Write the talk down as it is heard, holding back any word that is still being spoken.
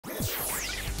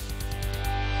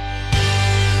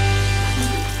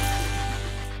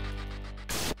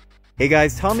Hey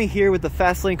guys, Tommy here with the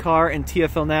Fastlane Car and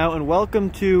TFLnow, and welcome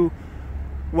to,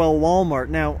 well, Walmart.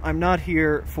 Now, I'm not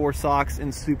here for socks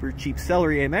and super cheap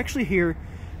celery. I'm actually here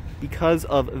because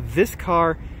of this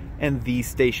car and these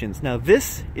stations. Now,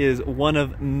 this is one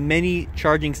of many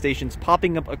charging stations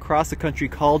popping up across the country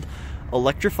called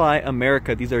Electrify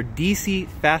America. These are DC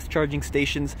fast charging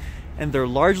stations, and they're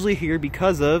largely here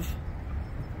because of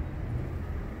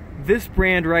this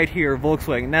brand right here,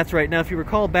 Volkswagen. That's right. Now, if you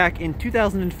recall back in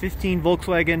 2015,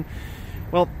 Volkswagen,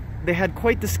 well, they had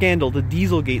quite the scandal, the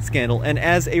Dieselgate scandal, and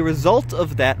as a result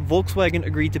of that, Volkswagen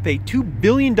agreed to pay $2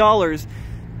 billion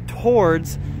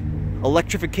towards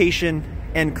electrification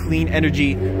and clean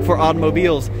energy for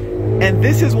automobiles. And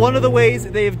this is one of the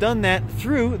ways they've done that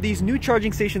through these new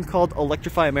charging stations called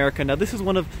Electrify America. Now, this is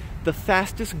one of the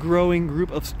fastest growing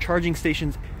group of charging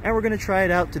stations, and we're going to try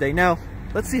it out today. Now,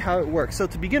 let's see how it works. So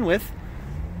to begin with,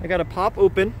 I got to pop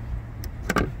open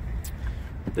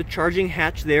the charging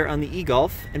hatch there on the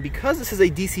e-Golf, and because this is a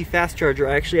DC fast charger,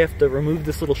 I actually have to remove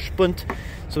this little spunt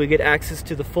so we get access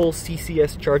to the full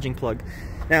CCS charging plug.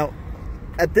 Now,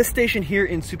 at this station here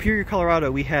in Superior, Colorado,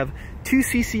 we have 2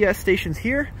 CCS stations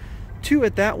here, 2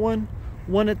 at that one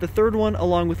at the third one,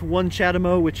 along with 1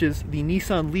 CHAdeMO, which is the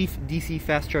Nissan Leaf DC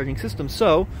fast charging system.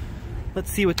 So let's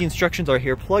see what the instructions are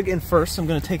here. Plug in first. I'm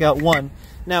going to take out one.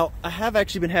 Now, I have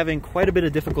actually been having quite a bit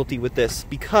of difficulty with this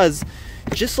because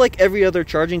just like every other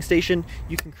charging station,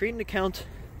 you can create an account,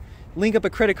 link up a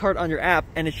credit card on your app,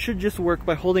 and it should just work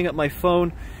by holding up my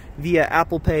phone via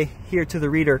Apple Pay here to the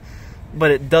reader.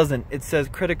 But it doesn't. It says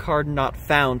credit card not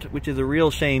found, which is a real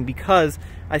shame because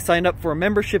I signed up for a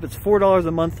membership. It's $4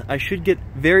 a month. I should get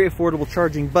very affordable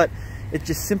charging, but it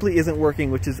just simply isn't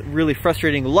working, which is really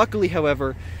frustrating. Luckily,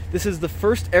 however, this is the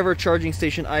first ever charging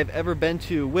station I've ever been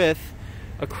to with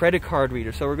a credit card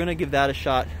reader. So we're going to give that a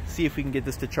shot, see if we can get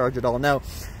this to charge at all. Now,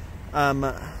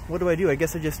 what do? I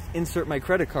guess I just insert my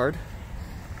credit card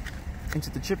into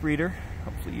the chip reader.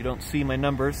 Hopefully you don't see my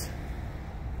numbers.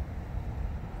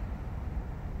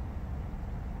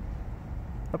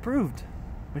 Approved.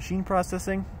 Machine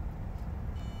processing.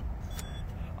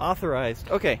 Authorized.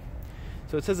 Okay.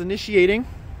 So it says initiating.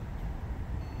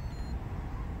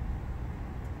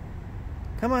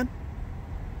 Come on.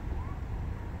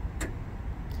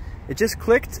 It just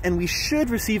clicked, and we should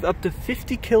receive up to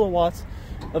 50 kilowatts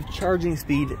of charging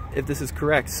speed if this is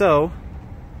correct. So,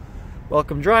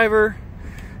 welcome driver.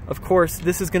 Of course,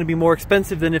 this is going to be more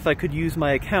expensive than if I could use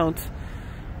my account.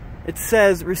 It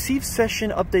says receive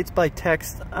session updates by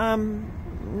text.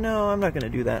 No, I'm not going to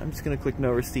do that. I'm just going to click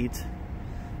no receipt.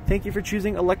 Thank you for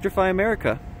choosing Electrify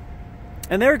America.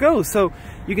 And there it goes. So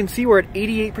you can see we're at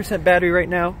 88% battery right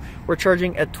now. We're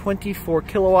charging at 24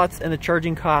 kilowatts, and the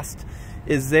charging cost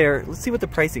is there. Let's see what the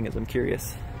pricing is. I'm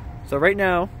curious. So right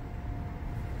now,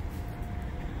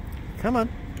 come on,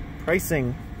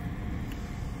 pricing.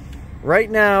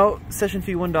 Right now, session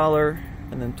fee $1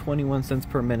 and then 21 cents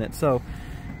per minute. So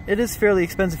it is fairly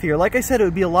expensive here. Like I said, it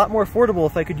would be a lot more affordable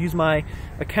if I could use my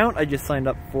account I just signed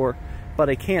up for, but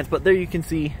I can't. But there you can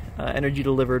see energy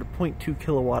delivered 0.2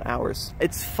 kilowatt hours.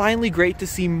 It's finally great to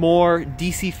see more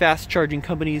DC fast charging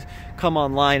companies come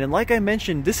online. And like I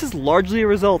mentioned, this is largely a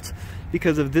result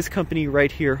because of this company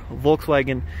right here,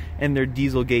 Volkswagen, and their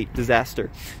Dieselgate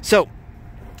disaster. So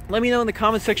let me know in the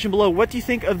comment section below, what do you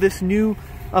think of this new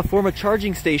form of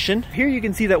charging station? Here you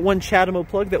can see that 1 CHAdeMO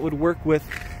plug that would work with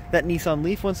that Nissan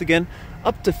Leaf, once again,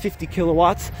 up to 50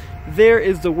 kilowatts. There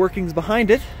is the workings behind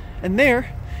it, and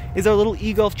there is our little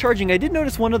e-Golf charging. I did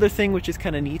notice one other thing which is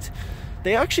kind of neat.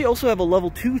 They actually also have a level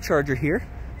 2 charger here.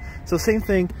 So same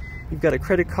thing, you've got a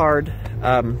credit card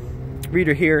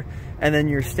reader here, and then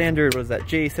your standard, what is that,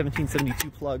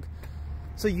 J1772 plug.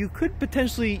 So you could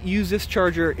potentially use this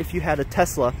charger if you had a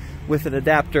Tesla with an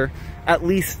adapter, at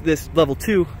least this level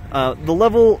 2. The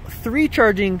level 3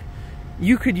 charging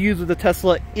you could use with a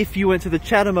Tesla if you went to the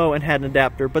CHAdeMO and had an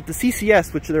adapter, but the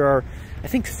CCS, which there are, I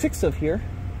think, 6 of here,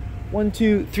 1,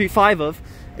 2, 3, 5 of,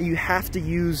 you have to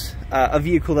use a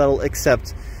vehicle that'll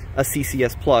accept a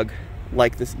CCS plug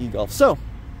like this e-Golf. So,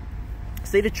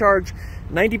 state of charge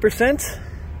 90%.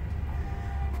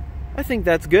 I think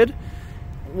that's good.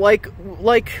 Like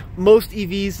most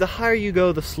EVs, the higher you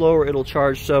go, the slower it'll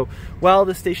charge. So while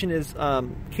the station is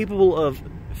capable of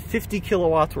 50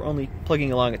 kilowatts, we're only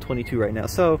plugging along at 22 right now.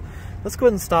 So let's go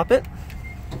ahead and stop it.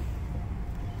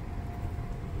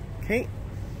 Okay.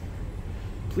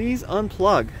 Please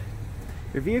unplug.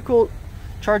 Your vehicle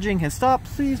charging has stopped.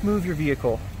 Please move your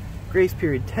vehicle. Grace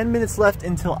period, 10 minutes left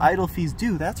until idle fees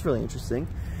due. That's really interesting.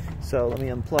 So let me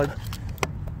unplug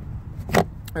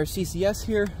our CCS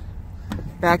here,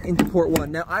 back into port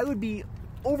 1. Now, I would be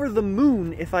over the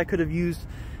moon if I could have used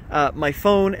my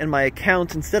phone and my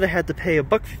account. Instead I had to pay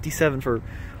 $1.57 for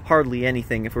hardly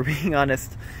anything, if we're being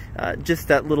honest. Just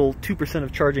that little 2%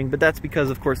 of charging, but that's because,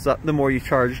 of course, the more you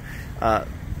charge,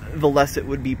 the less it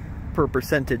would be per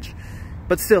percentage.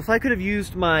 But still, if I could have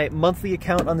used my monthly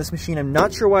account on this machine, I'm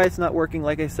not sure why it's not working.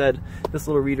 Like I said, this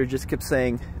little reader just kept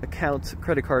saying account,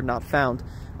 credit card not found.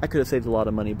 I could have saved a lot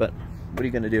of money, but what are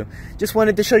you gonna do? Just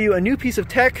wanted to show you a new piece of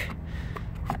tech,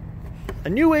 a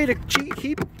new way to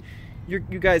keep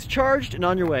you guys charged and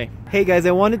on your way. Hey guys,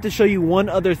 I wanted to show you one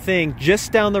other thing.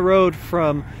 Just down the road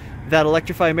from that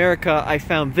Electrify America, I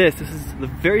found this. This is the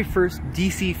very first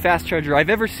DC fast charger I've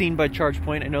ever seen by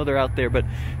ChargePoint. I know they're out there, but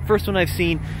first one I've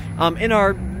seen in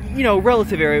our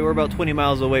relative area. We're about 20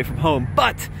 miles away from home.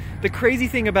 But the crazy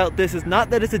thing about this is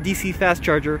not that it's a DC fast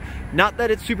charger, not that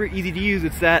it's super easy to use,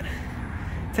 it's that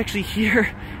it's actually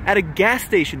here at a gas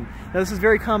station. Now this is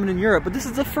very common in Europe, but this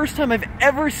is the first time I've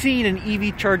ever seen an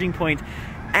EV charging point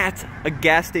at a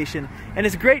gas station. And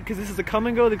it's great because this is a come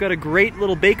and go. They've got a great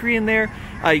little bakery in there.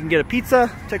 You can get a pizza.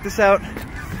 Check this out.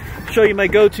 Show you my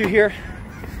go-to here.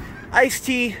 Iced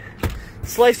tea,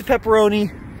 slice of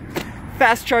pepperoni,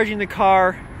 fast charging the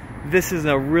car. This is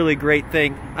a really great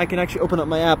thing. I can actually open up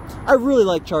my app. I really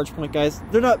like ChargePoint, guys.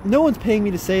 No one's paying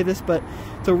me to say this, but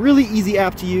it's a really easy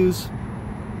app to use.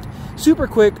 Super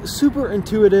quick, super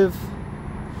intuitive.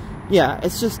 Yeah,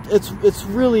 it's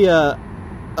really a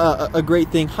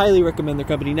great thing. Highly recommend their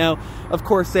company. Now, of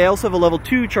course, they also have a level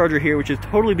 2 charger here, which is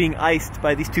totally being iced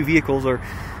by these two vehicles, or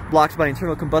blocked by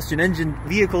internal combustion engine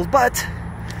vehicles, but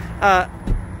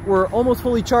we're almost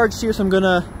fully charged here, so I'm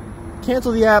gonna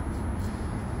cancel the app.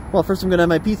 Well, first I'm gonna have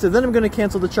my pizza, then I'm gonna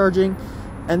cancel the charging,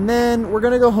 and then we're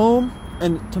gonna go home.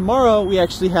 And tomorrow we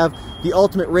actually have the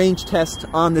ultimate range test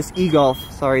on this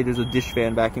e-Golf. Sorry, there's a dish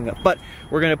fan backing up, but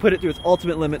we're gonna put it through its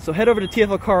ultimate limit. So head over to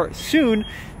TFL Car soon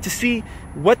to see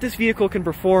what this vehicle can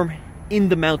perform in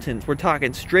the mountains. We're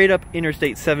talking straight up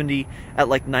Interstate 70 at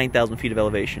like 9,000 feet of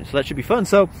elevation. So that should be fun.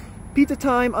 So pizza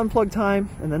time, unplug time,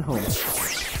 and then home.